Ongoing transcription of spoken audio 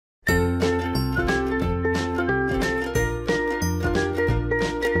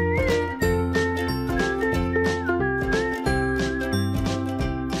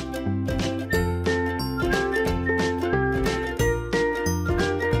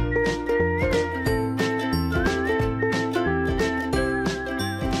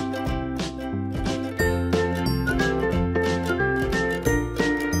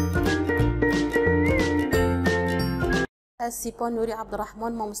سیپان نوری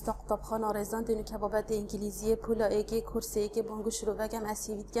عبدالرحمن ما مستقطب خانه رزان دینو که بابت انگلیزی پولا ایگی کورس ایگی بانگو شروع وگم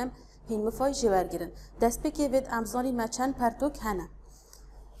اسیوید گم هین مفای جوار گیرن دست بکی وید امزانی ما چند پرتوک هنه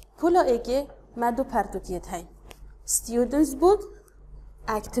پولا ایگی ما دو پرتوکیت هاین students book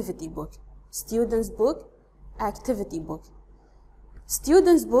activity book students book activity book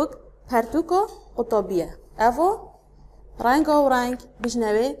students book پرتوکو قطابیه اوه رنگ و رنگ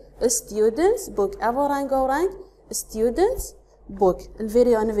بجنوه students book اوه رنگ و رنگ students book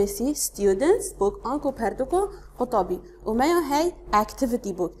الفيري انويسي students book انكو پرتوكو قطابي وما هي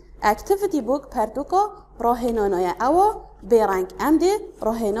activity book activity book پرتوكو راهنانايا او برنگ امدي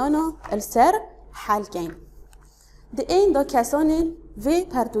راهنانا السر حلقين دي این دا کسانین و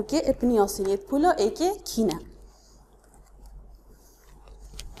پرتوکه ابنیاسینیت پولا ایکه کینه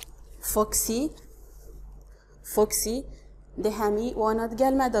فوکسی ده همی وانات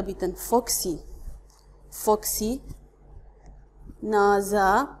گل مدا بیتن فوکسی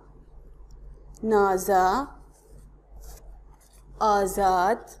نازا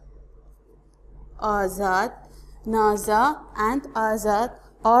آزاد نازا and آزاد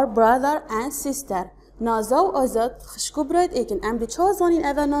are brother and sister نازا و آزاد خشکو براید ایکن ام دی چه زانین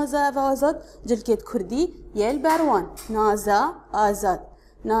اوه نازا و آزاد جلکت کردی یل بروان نازا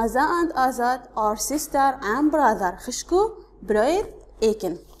and آزاد are sister and brother خشکو براید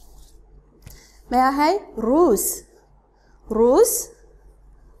ایکن میا هی روز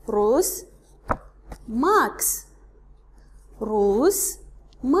ماکس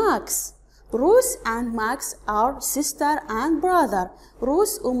روز and Max are sister and brother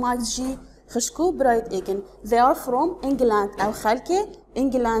روز و ماکس جی خشكو برايد ايجن they are from England او خلكي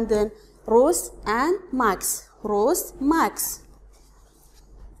انجلاندن روز and Max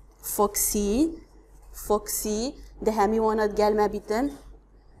فوكسي ده همي وانات قال ما بيتن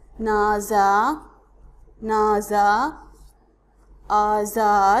نازا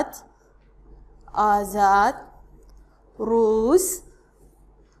آزاد روز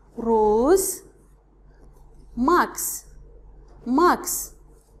Max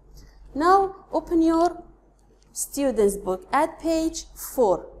Now open your student's book at page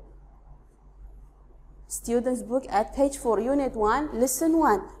 4. Student's book at page 4, unit 1, lesson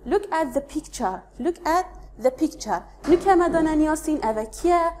 1. Look at the picture. Nuka madana niyasin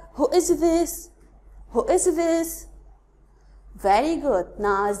avakia. Who is this? Very good.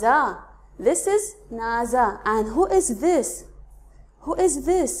 Naza. This is Naza. And who is this?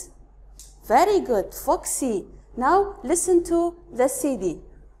 Very good. Foxy. Now listen to the CD.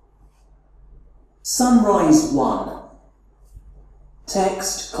 Sunrise 1.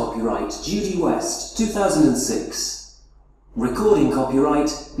 Text copyright Judy West 2006. Recording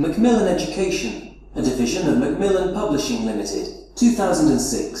copyright Macmillan Education, a division of Macmillan Publishing Limited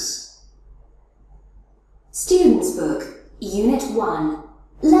 2006. Students Book, Unit 1,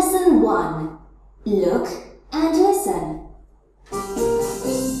 Lesson 1. Look and listen.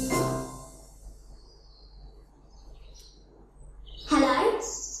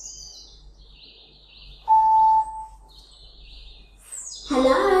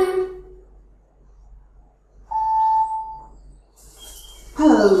 Hello?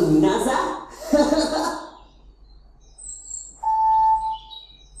 Hello, Naza.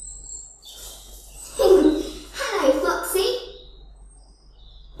 Hello, Foxy.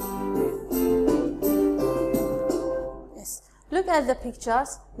 Yes. Look at the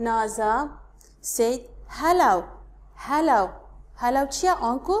pictures. Naza said hello. چیه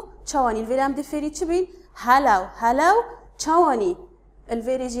آنکو چوانی الویرم دفری چی بین hello چوانی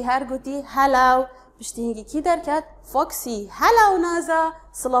الویری جی هر گوتی hello بشتی هنگی کی در کد فوکسی hello نازا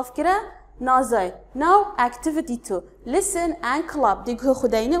صلاف کرا نازای now activity 2 listen and clap دیگه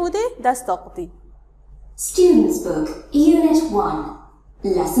خداینه اوده دست آقتی Students Book, Unit 1,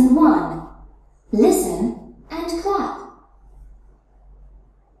 Lesson 1. Listen and clap.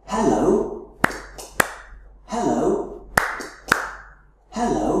 Hello.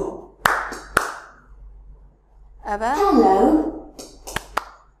 أبا Hello.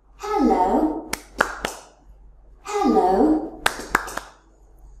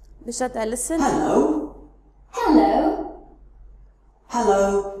 بشت listen Hello.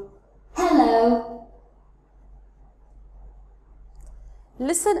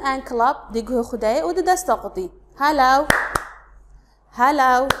 listen and clap دیگه خدای اوده دست آقتی hello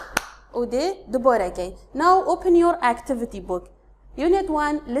اوده دوباره گی now open your activity book unit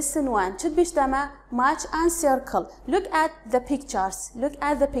 1 lesson 1 چد بیشتما match and circle look at the pictures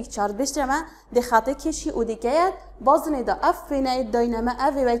بیشتما دی خاطر کشی اوده گید بازنه دا اف بینای داینما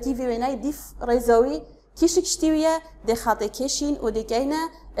اف وکی وی بینای دیف ریزاوی کشی کشتیویه دی خاطر کشین اوده گینه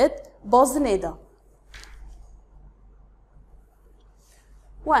ات بازنه دا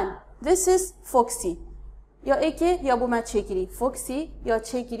 1. This is Foxy. یا ایکی یا بو ما چگیری Foxy یا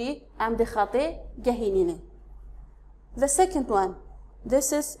چگیری ام دخاطه گهینینه. The second one.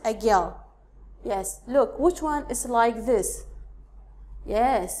 This is a girl. Yes. Look, which one is like this?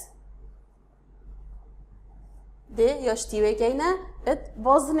 Yes. ده یا شتیوه گینه ات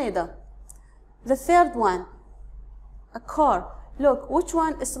بازنه ده. The third one. A car. Look, which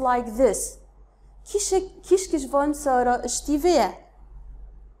one is like this? کیش کشوان سارا اشتیوه.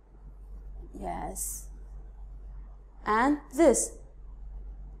 Yes. And this.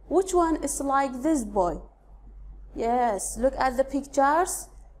 Which one is like this boy? Yes. Look at the pictures.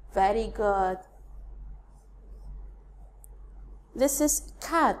 Very good. This is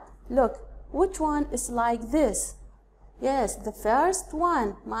cat. Look. Which one is like this? Yes. The first one.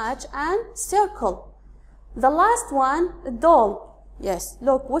 Match and circle. The last one. Doll. Yes.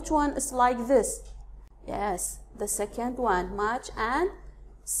 Look. Which one is like this? Yes. The second one. Match and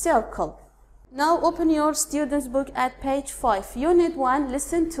circle. Now open your student's book at page 5. Unit 1,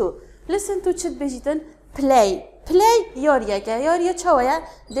 listen to. Listen to چت بجیتن play. Play یاریه چاویه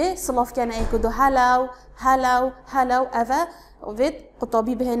ده صلاف کنه ایکو دو هلاو اوه وید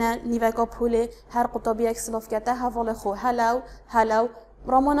قطابی بهنه نیوکا پوله هر قطابی یک صلاف کرده حوال خو هلاو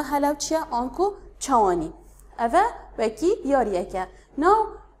رامانا هلاو چیه آنکو چوانی اوه وکی یاریه که. Now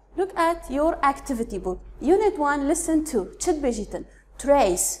look at your activity book. Unit 1, listen to. چت بجیتن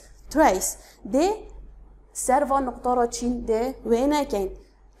trace. ده سروا نقطه را چین ده وینه کن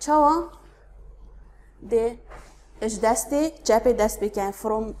چوا ده اش دسته جبه دست بکن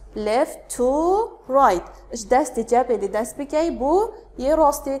from left to right اش دسته جبه ده دست بکن بو یه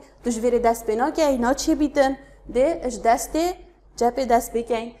راسته دجویر دست بنا که اینا چی بیدن ده اش دسته جبه دست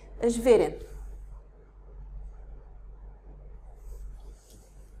بکن اش ویرن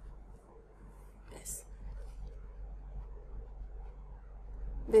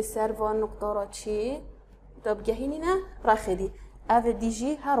به سروا نقطه را چی داب گهینینه رخدی او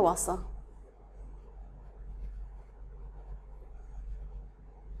دیجی هر واسه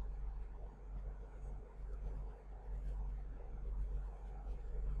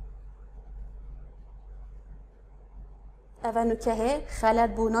او نکه خلط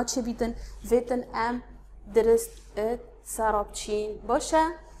بونا چی بیدن ویتن ام درست سراب چین باشه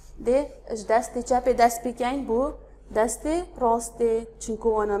ده اش دست جب دست بگین بو دست راسته چونکه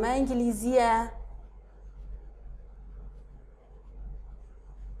وانامه انگلیزیه.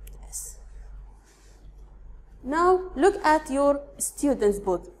 Yes. Now look at your student's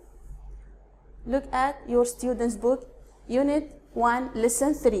book. Look at your student's book. Unit 1,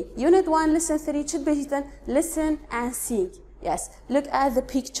 lesson 3. Unit 1, lesson 3. چت بجیتن listen and sing. Yes. Look at the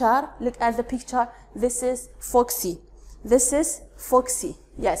picture. Look at the picture. This is Foxy. This is Foxy.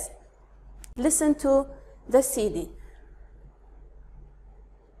 Yes. Listen to the CD.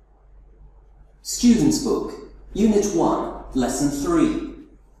 Student's Book, Unit 1, Lesson 3.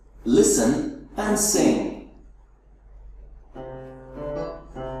 Listen and sing.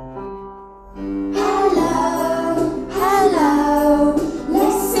 Hello, hello,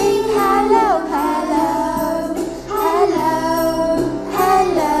 let's sing hello, hello, hello,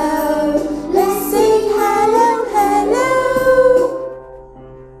 hello, let's sing hello, hello.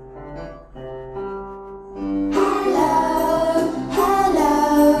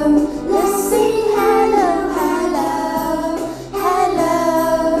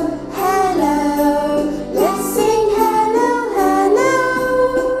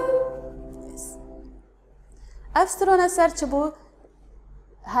 أفسرنا سر چبو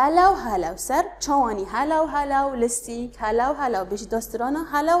هلاو سر چوانی هلاو listening هلاو بيجي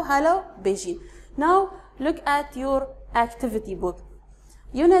داسترانا هلاو بيجي. Now look at your activity book.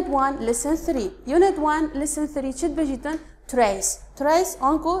 Unit 1 lesson 3. Unit 1 lesson 3 چت بيجيتن trace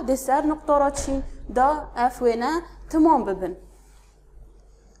آنكو دي سر نقطة راتشين دا افوينا تمام ببن.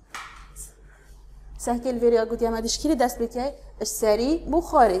 سهل الفيديو قلت يا ما دشكيلي دست بكي السري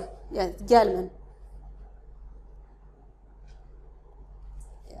بخاري يعني قلمن.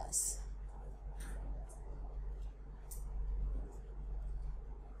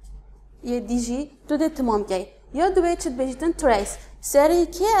 یه دیجی تو ده تمام کی یا دوباره چت بجیتن trace سری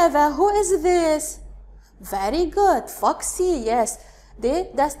که و who is this very good Foxy yes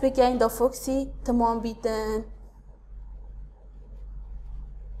ده دست بگین دا Foxy تمام بیتن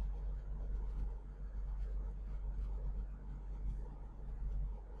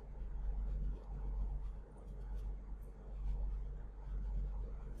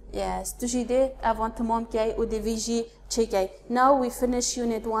yes تجيده اوان تمام کی و دیویجی چه کی. Now we finish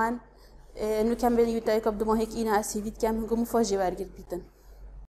unit 1 نكمل يوتايك بدو ما هيك إنا أسيبيت كام هنقوم مفاجئ وارجل بيتن.